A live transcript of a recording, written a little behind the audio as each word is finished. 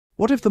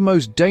What if the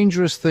most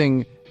dangerous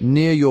thing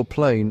near your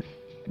plane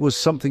was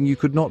something you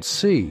could not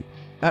see?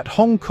 At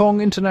Hong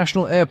Kong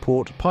International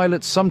Airport,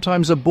 pilots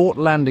sometimes abort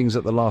landings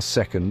at the last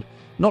second,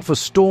 not for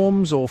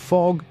storms or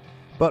fog,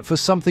 but for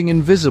something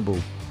invisible,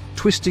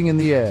 twisting in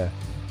the air.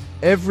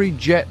 Every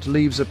jet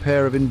leaves a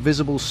pair of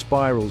invisible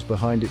spirals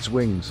behind its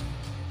wings.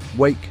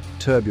 Wake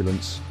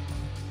turbulence.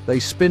 They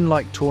spin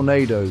like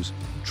tornadoes,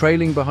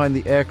 trailing behind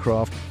the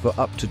aircraft for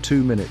up to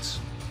 2 minutes.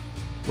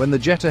 When the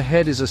jet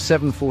ahead is a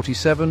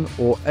 747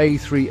 or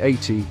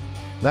A380,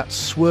 that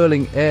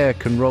swirling air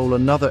can roll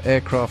another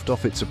aircraft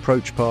off its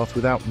approach path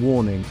without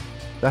warning.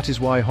 That is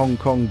why Hong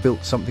Kong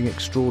built something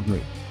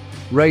extraordinary.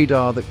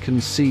 Radar that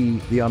can see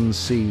the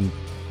unseen.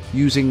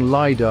 Using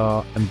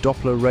LiDAR and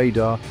Doppler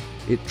radar,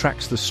 it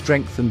tracks the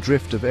strength and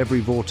drift of every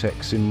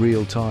vortex in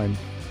real time.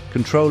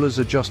 Controllers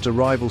adjust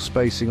arrival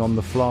spacing on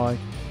the fly,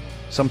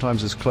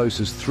 sometimes as close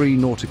as 3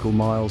 nautical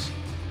miles,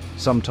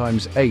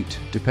 sometimes 8,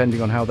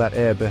 depending on how that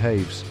air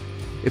behaves.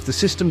 If the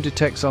system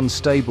detects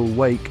unstable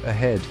wake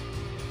ahead,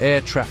 air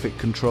traffic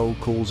control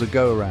calls a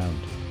go-around.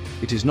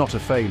 It is not a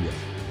failure.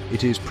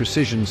 It is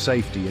precision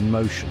safety in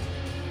motion.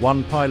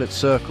 One pilot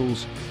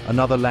circles,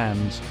 another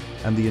lands,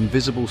 and the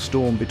invisible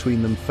storm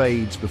between them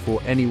fades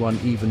before anyone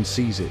even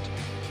sees it.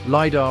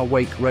 LiDAR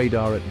wake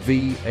radar at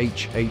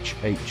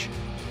VHHH,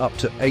 up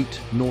to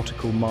 8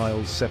 nautical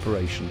miles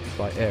separation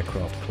by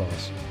aircraft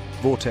class.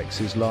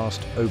 Vortexes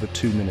last over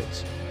 2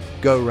 minutes.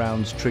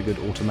 Go-rounds triggered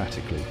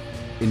automatically.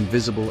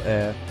 Invisible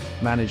air,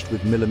 managed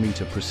with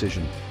millimeter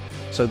precision.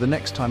 So the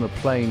next time a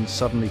plane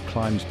suddenly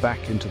climbs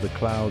back into the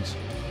clouds,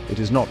 it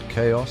is not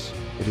chaos,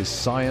 it is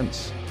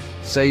science,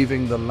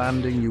 saving the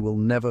landing you will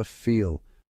never feel.